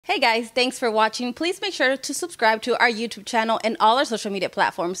Hey guys, thanks for watching. Please make sure to subscribe to our YouTube channel and all our social media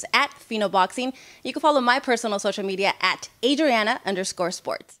platforms at Phenoboxing. You can follow my personal social media at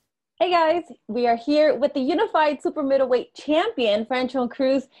Adriana_sports. Hey guys, we are here with the unified super middleweight champion, Franchon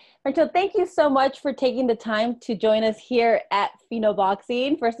Cruz. Franchon, thank you so much for taking the time to join us here at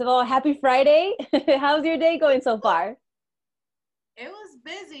Phenoboxing. First of all, happy Friday. How's your day going so far? It was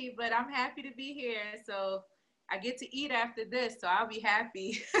busy, but I'm happy to be here. So I get to eat after this, so I'll be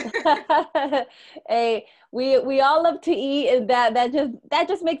happy. Hey, we all love to eat, and that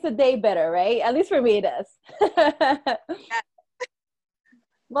just makes the day better, right? At least for me, it does.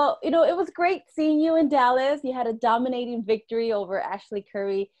 Well, it was great seeing you in Dallas. You had a dominating victory over Ashley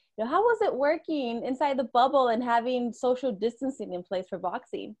Curry. How was it working inside the bubble and having social distancing in place for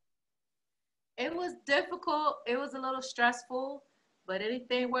boxing? It was difficult. It was a little stressful, but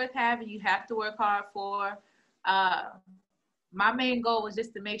anything worth having, you have to work hard for. Uh, my main goal was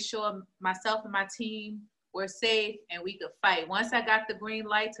just to make sure myself and my team were safe and we could fight. Once I got the green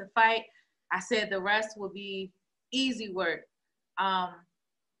light to fight, I said the rest would be easy work. Um,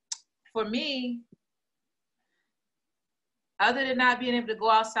 for me, other than not being able to go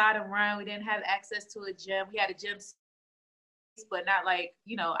outside and run, we didn't have access to a gym. We had a gym, but not like,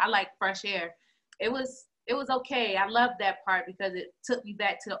 I like fresh air. It was okay. I loved that part because it took me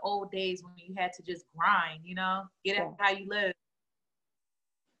back to the old days when you had to just grind, get it how you live.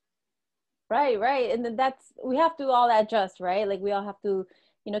 Right. And then we have to all adjust, right? Like we all have to,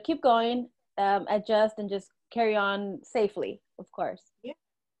 keep going, adjust and just carry on safely, of course. Yeah.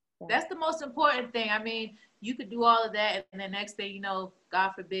 That's the most important thing. I mean, you could do all of that, and the next thing you know,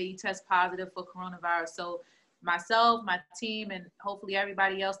 God forbid, you test positive for coronavirus. So myself, my team, and hopefully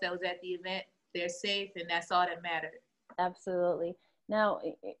everybody else that was at the event, they're safe, and that's all that mattered. Absolutely. Now,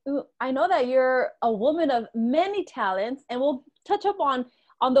 I know that you're a woman of many talents, and we'll touch up on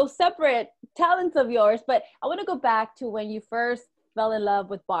those separate talents of yours, but I want to go back to when you first fell in love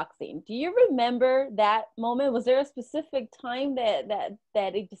with boxing. Do you remember that moment? Was there a specific time that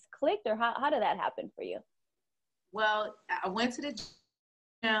it just clicked, or how did that happen for you? Well, I went to the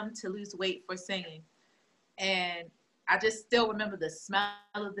gym to lose weight for singing, and I just still remember the smell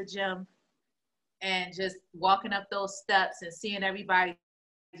of the gym and just walking up those steps and seeing everybody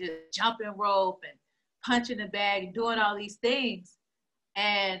just jumping rope and punching the bag and doing all these things.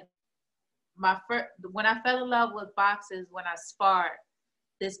 And when I fell in love with boxers, when I sparred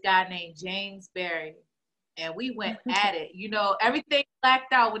this guy named James Berry, and we went at it. Everything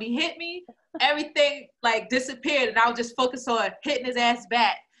blacked out when he hit me. Everything like disappeared, and I was just focused on hitting his ass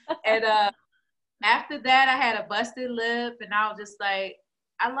back. And after that, I had a busted lip, and I was just like,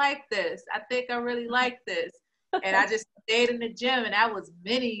 I like this. I think I really like this. And I just stayed in the gym, and that was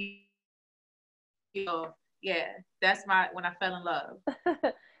many. Yeah, that's when I fell in love.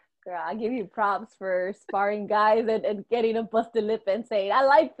 Girl, I give you props for sparring guys and getting a busted lip and saying, I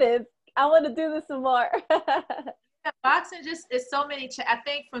like this. I want to do this some more. Yeah, boxing just is so many. I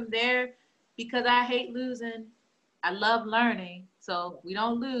think from there, because I hate losing, I love learning. So we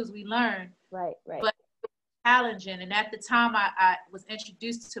don't lose, we learn. Right. But challenging. And at the time I was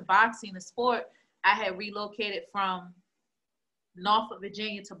introduced to boxing, the sport, I had relocated from Norfolk,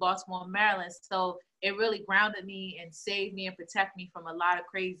 Virginia to Baltimore, Maryland. So it really grounded me and saved me and protect me from a lot of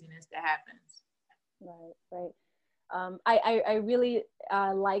craziness that happens. Right. I really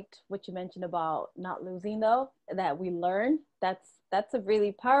liked what you mentioned about not losing, though, that we learn. That's a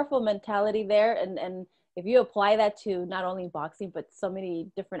really powerful mentality there. And if you apply that to not only boxing, but so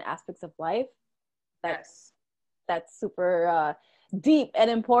many different aspects of life, that's super deep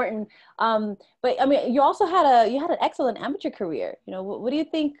and important. But I mean, you also had an excellent amateur career. What do you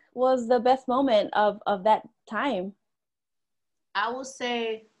think was the best moment of that time? I will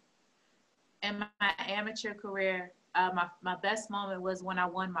say in my amateur career, my best moment was when I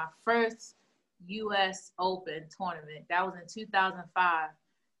won my first U.S. Open tournament. That was in 2005.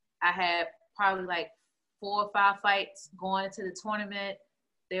 I had probably like 4 or 5 fights going into the tournament.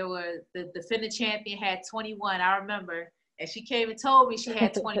 There were the defending champion had 21. I remember, and she came and told me she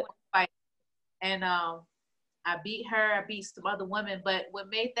had 21 fights, and I beat her. I beat some other women, but what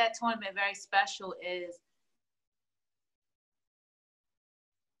made that tournament very special is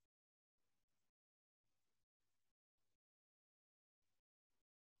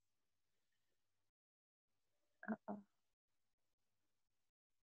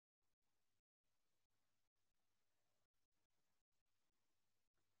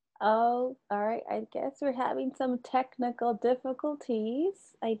Oh, all right. I guess we're having some technical difficulties.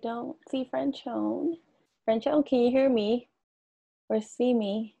 I don't see Franchon. Franchon, can you hear me or see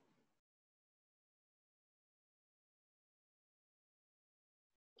me?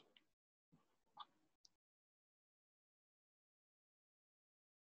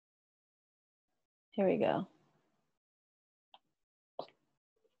 Here we go.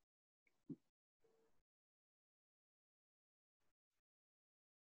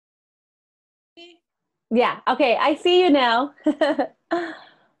 Yeah. Okay. I see you now.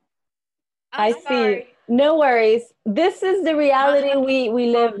 I see you. No worries. This is the reality we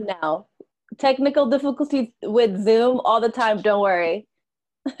live now. Technical difficulties with Zoom all the time. Don't worry.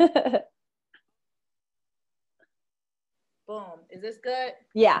 Boom. Is this good?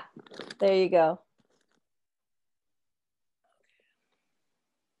 Yeah. There you go.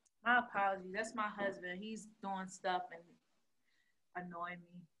 My apologies. That's my husband. He's doing stuff and annoying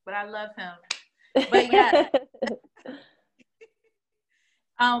me, but I love him. But yeah,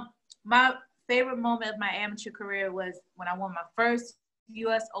 my favorite moment of my amateur career was when I won my first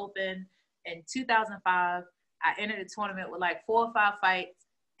U.S. Open in 2005. I entered a tournament with like 4 or 5 fights,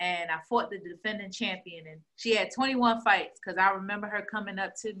 and I fought the defending champion. And she had 21 fights because I remember her coming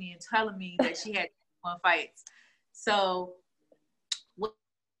up to me and telling me that she had 21 fights. So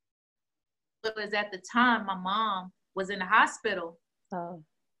it was at the time my mom was in the hospital. Oh.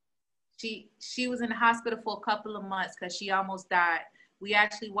 She was in the hospital for a couple of months because she almost died. We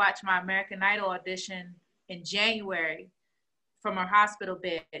actually watched my American Idol audition in January from her hospital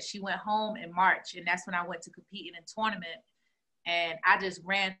bed. She went home in March, and that's when I went to compete in a tournament. And I just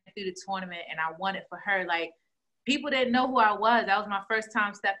ran through the tournament, and I won it for her. Like, people didn't know who I was. That was my first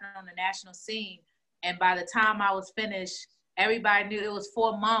time stepping on the national scene. And by the time I was finished, everybody knew it was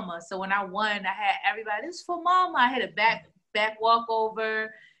for Mama. So when I won, I had everybody, this is for Mama. I had a back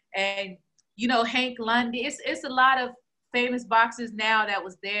walkover, and you know, Hank Lundy. It's a lot of famous boxers now that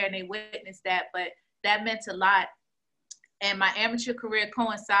was there, and they witnessed that, but that meant a lot. And my amateur career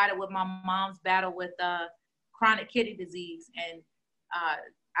coincided with my mom's battle with chronic kidney disease, and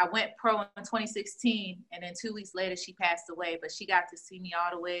I went pro in 2016, and then 2 weeks later she passed away. But she got to see me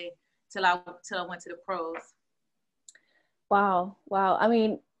all the way till I went to the pros. Wow. I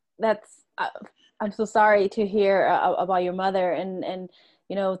mean, that's I'm so sorry to hear about your mother, and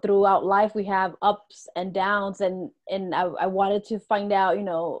you know, throughout life we have ups and downs, and I wanted to find out, you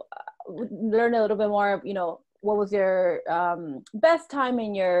know, learn a little bit more, you know, what was your best time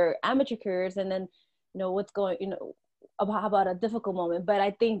in your amateur careers, and then, you know, what's going, you know, about a difficult moment. But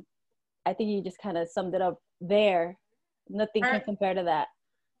I think you just kind of summed it up there. Nothing can compare to that.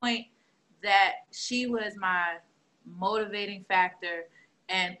 Point that she was my motivating factor,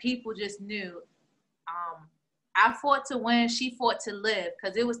 and people just knew. I fought to win, she fought to live,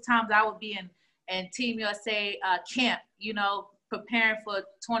 because it was times I would be in Team USA camp, you know, preparing for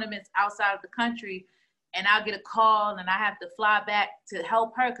tournaments outside of the country, and I'll get a call and I have to fly back to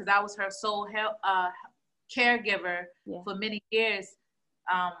help her because I was her sole caregiver for many years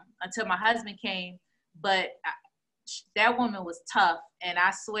until my husband came. But that woman was tough, and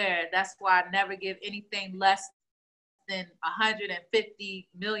I swear that's why I never give anything less than 150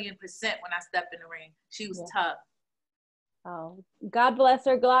 million% when I step in the ring. She was tough. Oh, God bless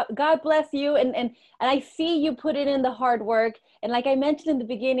her. God bless you. And I see you put it in the hard work. And like I mentioned in the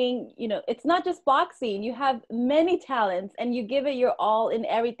beginning, you know, it's not just boxing. You have many talents, and you give it your all in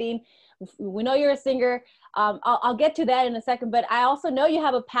everything. We know you're a singer. I'll get to that in a second, but I also know you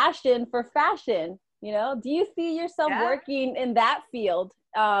have a passion for fashion. You know, do you see yourself working in that field,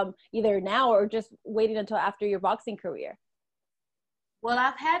 either now or just waiting until after your boxing career? Well,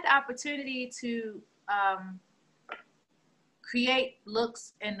 I've had the opportunity to create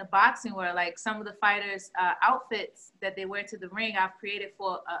looks in the boxing world. Like some of the fighters' outfits that they wear to the ring, I've created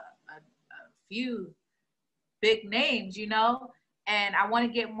for a few big names, you know? And I want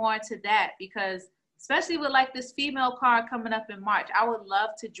to get more into that because especially with like this female card coming up in March, I would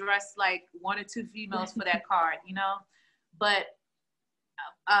love to dress like 1 or 2 females for that card, you know? But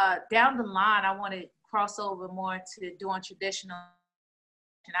down the line, I want to cross over more to doing traditional.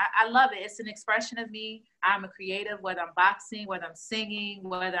 And I love it. It's an expression of me. I'm a creative, whether I'm boxing, whether I'm singing,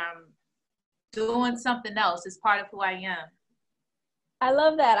 whether I'm doing something else. It's part of who I am. I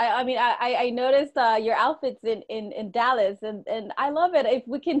love that. I mean, I noticed your outfits in Dallas, and I love it. If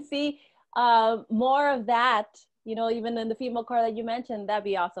we can see more of that, you know, even in the female car that you mentioned, that'd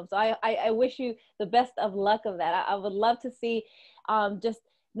be awesome. So I wish you the best of luck of that. I would love to see just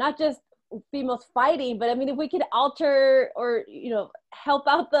not just females fighting, but I mean, if we could alter or, you know, help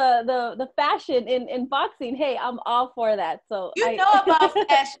out the fashion in boxing, hey, I'm all for that. So you know about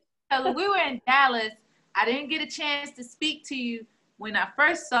fashion. When we were in Dallas, I didn't get a chance to speak to you when I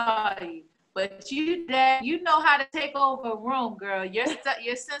first saw you, but you know how to take over a room, girl. Your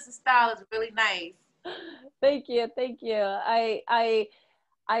sense of style is really nice. Thank you. I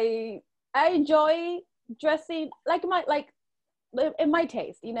enjoy dressing like in my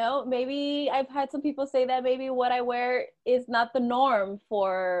taste, you know. Maybe I've had some people say that maybe what I wear is not the norm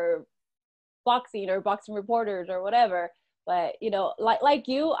for boxing or boxing reporters or whatever. But you know, like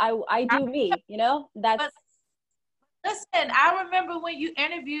you, I do me, you know. That's But listen, I remember when you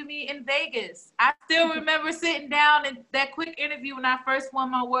interviewed me in Vegas. I still remember sitting down in that quick interview when I first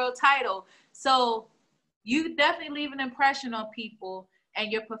won my world title. So you definitely leave an impression on people,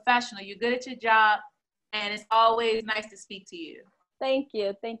 and you're professional. You're good at your job, and it's always nice to speak to you. thank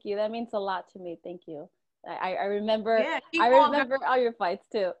you, thank you. That means a lot to me. Thank you. I remember Yeah, I keep on, girl. remember all your fights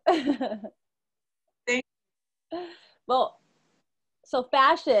too. Thank Well, so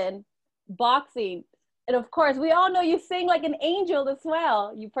fashion, boxing, and of course, we all know you sing like an angel as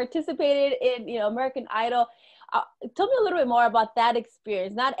well. You participated in, you know, American Idol. Tell me a little bit more about that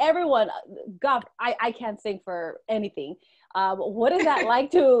experience. Not everyone, God, I can't sing for anything. What is that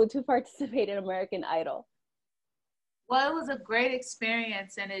like to participate in American Idol? Well, it was a great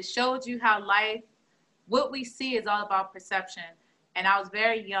experience, and it showed you how life, what we see is all about perception. And I was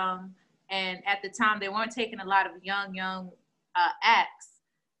very young, and at the time, they weren't taking a lot of young acts.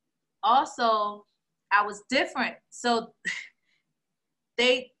 Also, I was different. So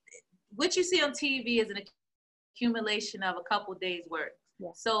they, what you see on TV is an accumulation of a couple days work. Yeah.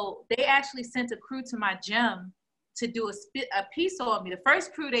 So they actually sent a crew to my gym to do a piece on me. The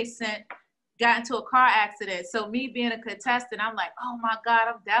first crew they sent got into a car accident. So me being a contestant, I'm like, oh my God,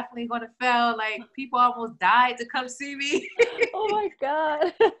 I'm definitely gonna fail. Like people almost died to come see me. Oh my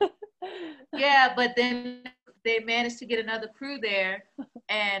God. Yeah, but then they managed to get another crew there,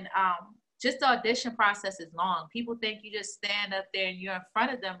 and just the audition process is long. People think you just stand up there and you're in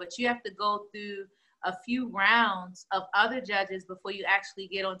front of them, but you have to go through a few rounds of other judges before you actually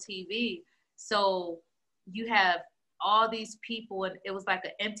get on TV. So you have all these people, and it was like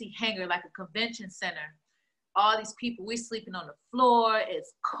an empty hangar, like a convention center. All these people, we're sleeping on the floor.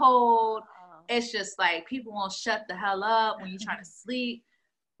 It's cold. It's just like people won't shut the hell up when you're trying to sleep.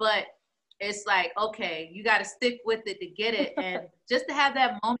 But it's like, okay, you got to stick with it to get it. And just to have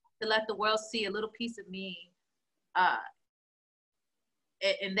that moment to let the world see a little piece of me uh,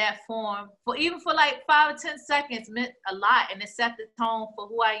 in that form, for even for like 5 or 10 seconds, meant a lot. And it set the tone for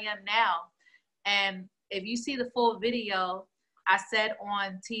who I am now. And if you see the full video, I said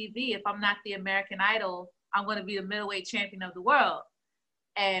on TV, if I'm not the American Idol, I'm going to be the middleweight champion of the world.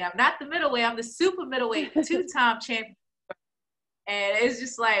 And I'm not the middleweight, I'm the super middleweight two-time champion. And it's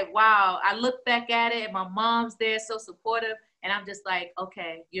just like, wow, I look back at it and my mom's there so supportive. And I'm just like,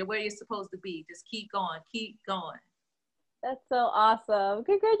 okay, you're where you're supposed to be. Just keep going, keep going. That's so awesome.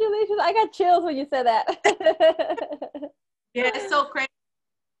 Congratulations. I got chills when you said that. Yeah, it's so crazy.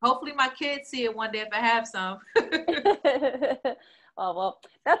 Hopefully my kids see it one day if I have some. Oh, well,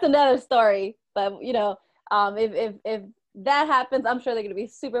 that's another story. But, you know, if that happens, I'm sure they're going to be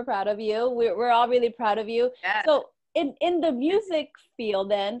super proud of you. We're all really proud of you. Yeah. So in the music field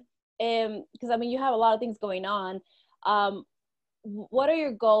then, because I mean, you have a lot of things going on. What are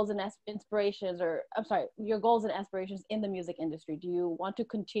your goals and inspirations, or I'm sorry, your goals and aspirations in the music industry? Do you want to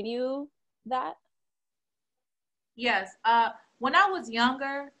continue that? Yes. When I was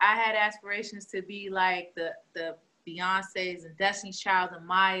younger, I had aspirations to be like the Beyoncé's and Destiny's Child and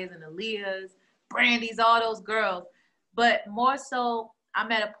Maya's and Aaliyah's, Brandy's, all those girls. But more so,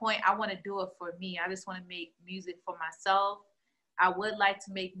 I'm at a point I want to do it for me. I just want to make music for myself. I would like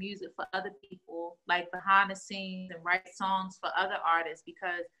to make music for other people, like behind the scenes, and write songs for other artists,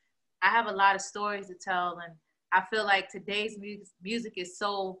 because I have a lot of stories to tell. And I feel like today's music is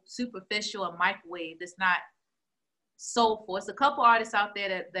so superficial and microwave. It's not soulful. It's a couple artists out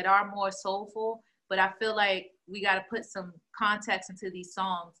there that are more soulful, but I feel like we got to put some context into these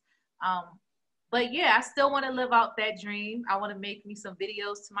songs. Um, but yeah, I still want to live out that dream. I want to make me some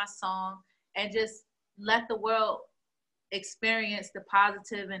videos to my song and just let the world experience the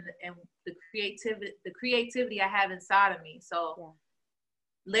positive and the creativity I have inside of me. So yeah.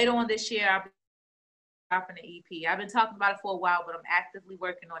 Later on this year, I'll be dropping an EP. I've been talking about it for a while, but I'm actively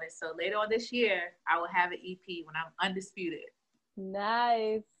working on it. So later on this year, I will have an EP when I'm undisputed.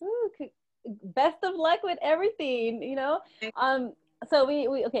 Nice. Ooh, best of luck with everything, you know. So we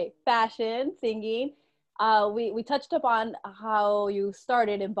okay, fashion, singing. We touched upon how you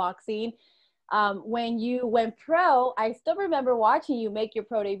started in boxing. When you went pro, I still remember watching you make your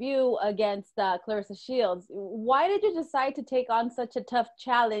pro debut against Clarissa Shields. Why did you decide to take on such a tough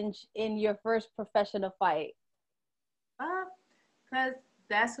challenge in your first professional fight? Because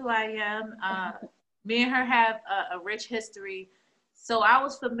that's who I am. Me and her have a rich history, so I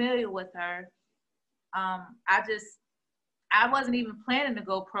was familiar with her. I wasn't even planning to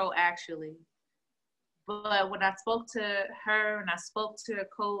go pro actually, But when I spoke to her and I spoke to her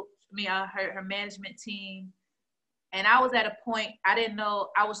coach, her management team, and I was at a point I didn't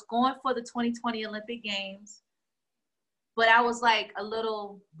know. I was going for the 2020 Olympic Games, but I was like a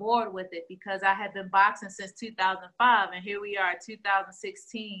little bored with it because I had been boxing since 2005, and here we are,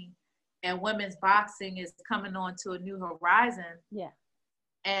 2016, and women's boxing is coming on to a new horizon. Yeah.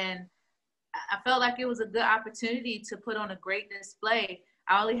 And I felt like it was a good opportunity to put on a great display.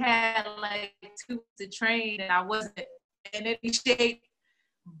 I only had like 2 weeks to train, and I wasn't in any shape,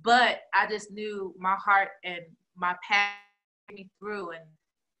 but I just knew my heart and my passion me through. And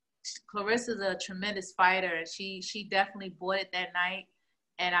Clarissa's a tremendous fighter, and she definitely bought it that night.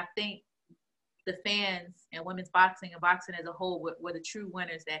 And I think the fans and women's boxing and boxing as a whole were the true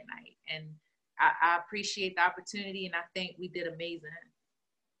winners that night. And I appreciate the opportunity, and I think we did amazing.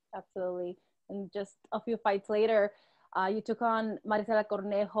 Absolutely. And just a few fights later, you took on Marisela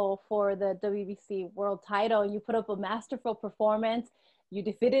Cornejo for the WBC world title. You put up a masterful performance. You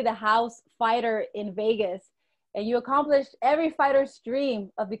defeated a house fighter in Vegas, and you accomplished every fighter's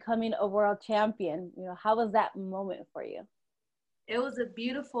dream of becoming a world champion. You know, how was that moment for you? It was a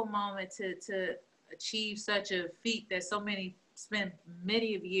beautiful moment to achieve such a feat that so many spent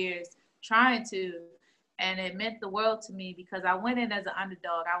many of years trying to. And it meant the world to me because I went in as an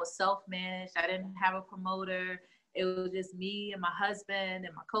underdog. I was self-managed. I didn't have a promoter. It was just me and my husband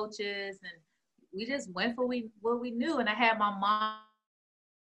and my coaches. And we just went for what we knew. And I had my mom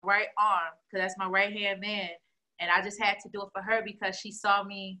right arm because that's my right-hand man. And I just had to do it for her because she saw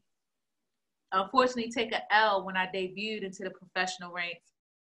me, unfortunately, take an L when I debuted into the professional ranks.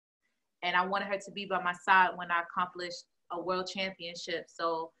 And I wanted her to be by my side when I accomplished a world championship.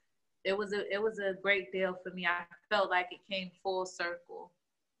 So it was a great deal for me. I felt like it came full circle.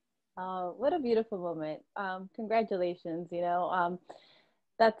 Oh, what a beautiful moment. Congratulations.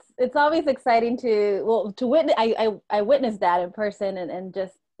 It's always exciting to witness. I witnessed that in person, and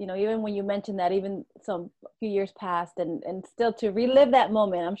just, even when you mentioned that, even some few years passed, and still to relive that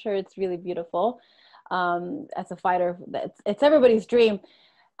moment, I'm sure it's really beautiful. As a fighter, it's everybody's dream.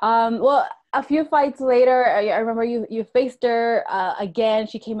 Well, a few fights later, I remember you faced her again.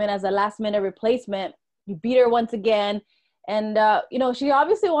 She came in as a last minute replacement. You beat her once again. And, she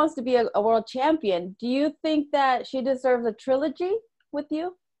obviously wants to be a world champion. Do you think that she deserves a trilogy with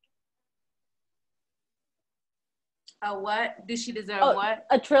you? What? Does she deserve what?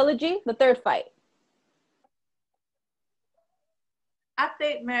 A trilogy, the third fight. I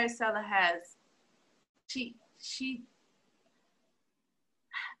think Marisela she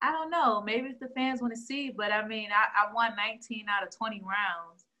I don't know. Maybe if the fans want to see, but I mean, I won 19 out of 20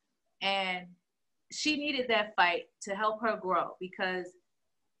 rounds, and she needed that fight to help her grow because,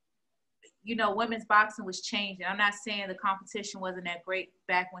 women's boxing was changing. I'm not saying the competition wasn't that great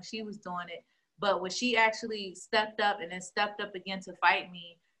back when she was doing it, but when she actually stepped up and then stepped up again to fight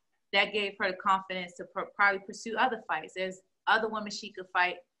me, that gave her the confidence to probably pursue other fights. There's other women she could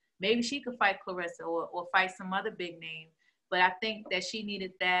fight. Maybe she could fight Clarissa or fight some other big name. But I think that she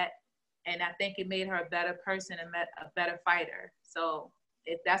needed that, and I think it made her a better person and a better fighter. So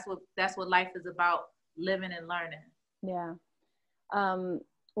that's what life is about, living and learning. Yeah.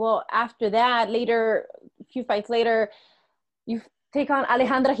 Well, after that, a few fights later, you take on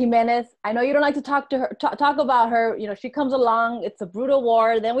Alejandra Jimenez. I know you don't like to talk about her. She comes along. It's a brutal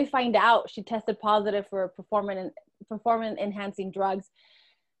war. Then we find out she tested positive for performance enhancing drugs.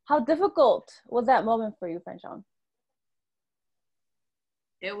 How difficult was that moment for you, Franchon?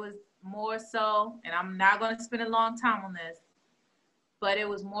 It was more so, and I'm not going to spend a long time on this, but it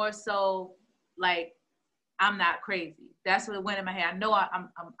was more so like, I'm not crazy. That's what went in my head. I know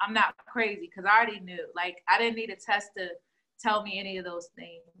I'm not crazy because I already knew. Like, I didn't need a test to tell me any of those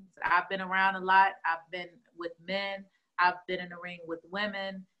things. I've been around a lot. I've been with men. I've been in the ring with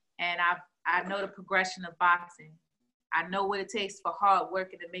women, and I know the progression of boxing. I know what it takes for hard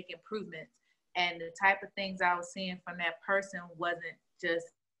work and to make improvements. And the type of things I was seeing from that person wasn't just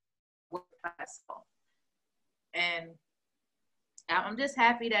what I saw. And I'm just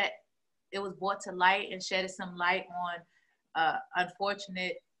happy that it was brought to light and shedded some light on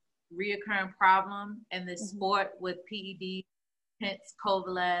unfortunate reoccurring problem in this sport with PED, hence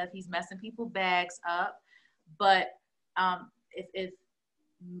Kovalev. He's messing people's bags up. But if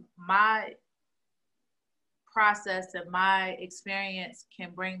my process and my experience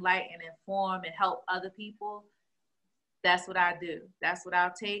can bring light and inform and help other people, that's what I do. That's what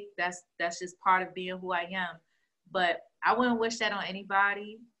I'll take. That's just part of being who I am. But I wouldn't wish that on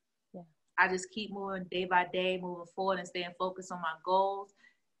anybody. Yeah. I just keep moving day by day, moving forward and staying focused on my goals.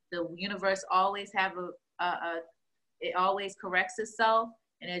 The universe always it always corrects itself.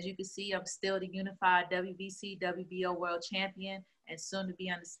 And as you can see, I'm still the unified WBC, WBO world champion and soon to be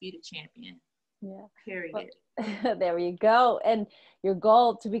undisputed champion. Yeah. Period. There you go. And your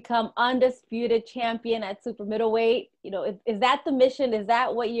goal to become undisputed champion at super middleweight, is that the mission? Is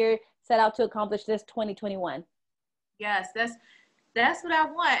that what you're set out to accomplish this 2021? Yes, that's what I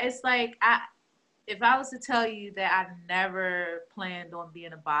want. It's like if I was to tell you that I never planned on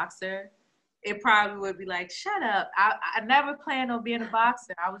being a boxer, it probably would be like, shut up. I never planned on being a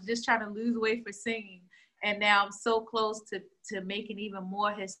boxer. I was just trying to lose weight for singing. And now I'm so close to making even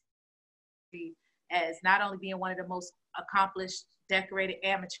more history as not only being one of the most accomplished, decorated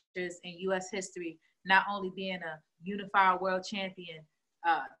amateurs in U.S. history, not only being a unified world champion,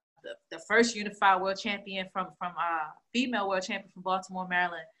 the first unified world champion from female world champion from Baltimore,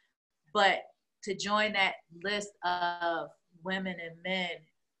 Maryland, but to join that list of women and men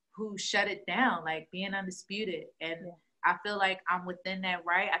who shut it down, like being undisputed. And yeah. I feel like I'm within that,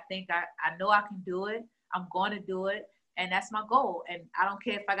 right? I think I know I can do it. I'm going to do it. And that's my goal. And I don't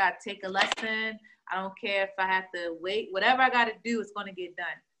care if I got to take a lesson. I don't care if I have to wait. Whatever I got to do, it's going to get done.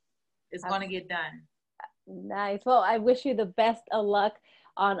 It's going to get done. Nice. Well, I wish you the best of luck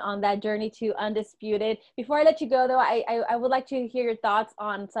on that journey to undisputed. Before I let you go, though, I would like to hear your thoughts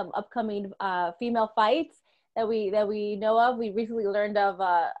on some upcoming female fights that we know of. We recently learned of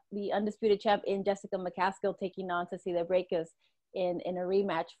the undisputed champion Jessica McCaskill taking on Cecilia Brækhus in a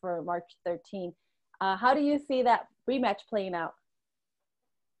rematch for March 13th. How do you see that rematch playing out?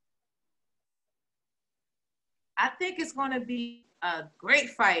 I think it's going to be a great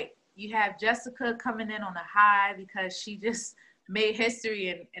fight. You have Jessica coming in on a high because she just made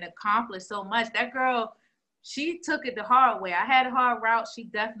history and accomplished so much. That girl, she took it the hard way. I had a hard route. She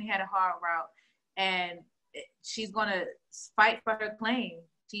definitely had a hard route. And she's going to fight for her claim.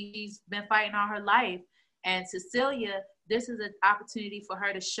 She's been fighting all her life. And Cecilia, this is an opportunity for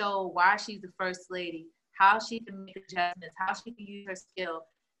her to show why she's the first lady, how she can make adjustments, how she can use her skill.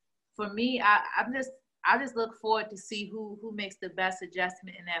 For me, I just look forward to see who makes the best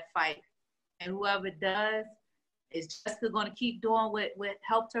adjustment in that fight. And whoever does, is Jessica going to keep doing what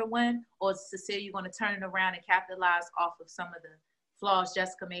helped her win, or is Cecilia going to turn it around and capitalize off of some of the flaws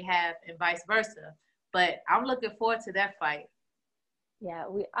Jessica may have and vice versa? But I'm looking forward to that fight. Yeah,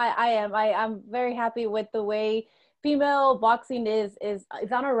 I'm very happy with the way female boxing is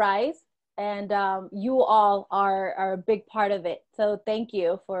on a rise, and you all are a big part of it. So thank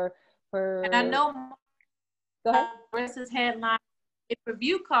you for. And I know. Go ahead. Marissa's headline,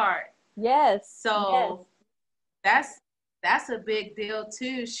 pay-per-view card. Yes. So yes. That's a big deal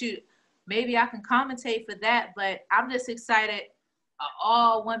too. Shoot, maybe I can commentate for that, but I'm just excited.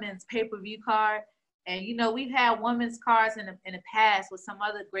 All women's pay-per-view card. And, we've had women's cards in the past with some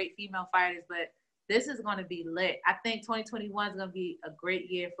other great female fighters, but this is going to be lit. I think 2021 is going to be a great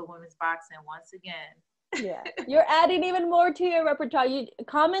year for women's boxing once again. Yeah. You're adding even more to your repertoire. You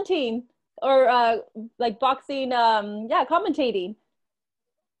commenting or like boxing, commentating.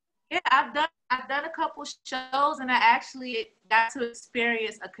 Yeah, I've done a couple shows, and I actually got to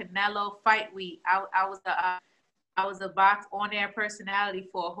experience a Canelo fight week. I was a box on-air personality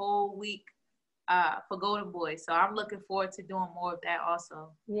for a whole week. For Golden Boy. So I'm looking forward to doing more of that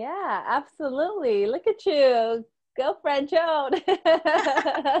also. Yeah, absolutely. Look at you. Go Franchon.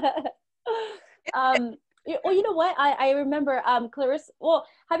 Well, you know what? I remember Clarissa. Well,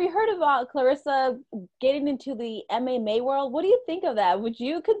 have you heard about Clarissa getting into the MMA world? What do you think of that? Would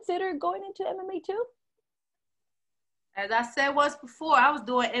you consider going into MMA too? As I said once before, I was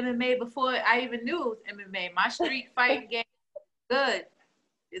doing MMA before I even knew it was MMA. My street fighting game is good.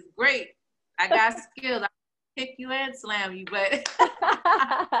 It's great. I got skills. I can kick you and slam you, but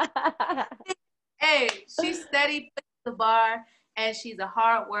hey, she's steady at the bar, and she's a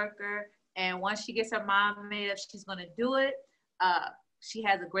hard worker. And once she gets her mind made up, she's gonna do it. She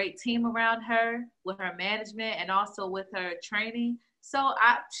has a great team around her with her management and also with her training. So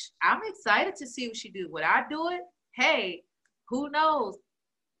I'm excited to see what she do. Would I do it? Hey, who knows?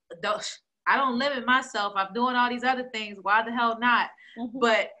 I don't limit myself. I'm doing all these other things. Why the hell not? Mm-hmm.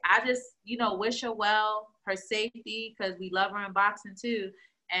 But I just, wish her well, her safety, because we love her in boxing too.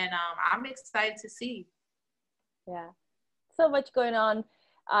 And I'm excited to see. Yeah, so much going on.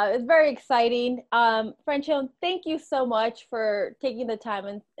 It's very exciting. Franchon, thank you so much for taking the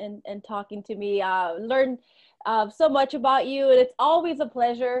time and talking to me. Learned so much about you, and it's always a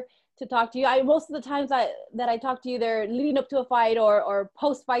pleasure to talk to you. Most of the times that I talk to you, they're leading up to a fight or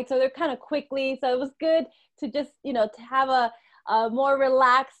post fight, so they're kind of quickly. So it was good to just to have a more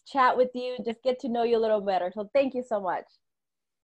relaxed chat with you, just get to know you a little better. So thank you so much.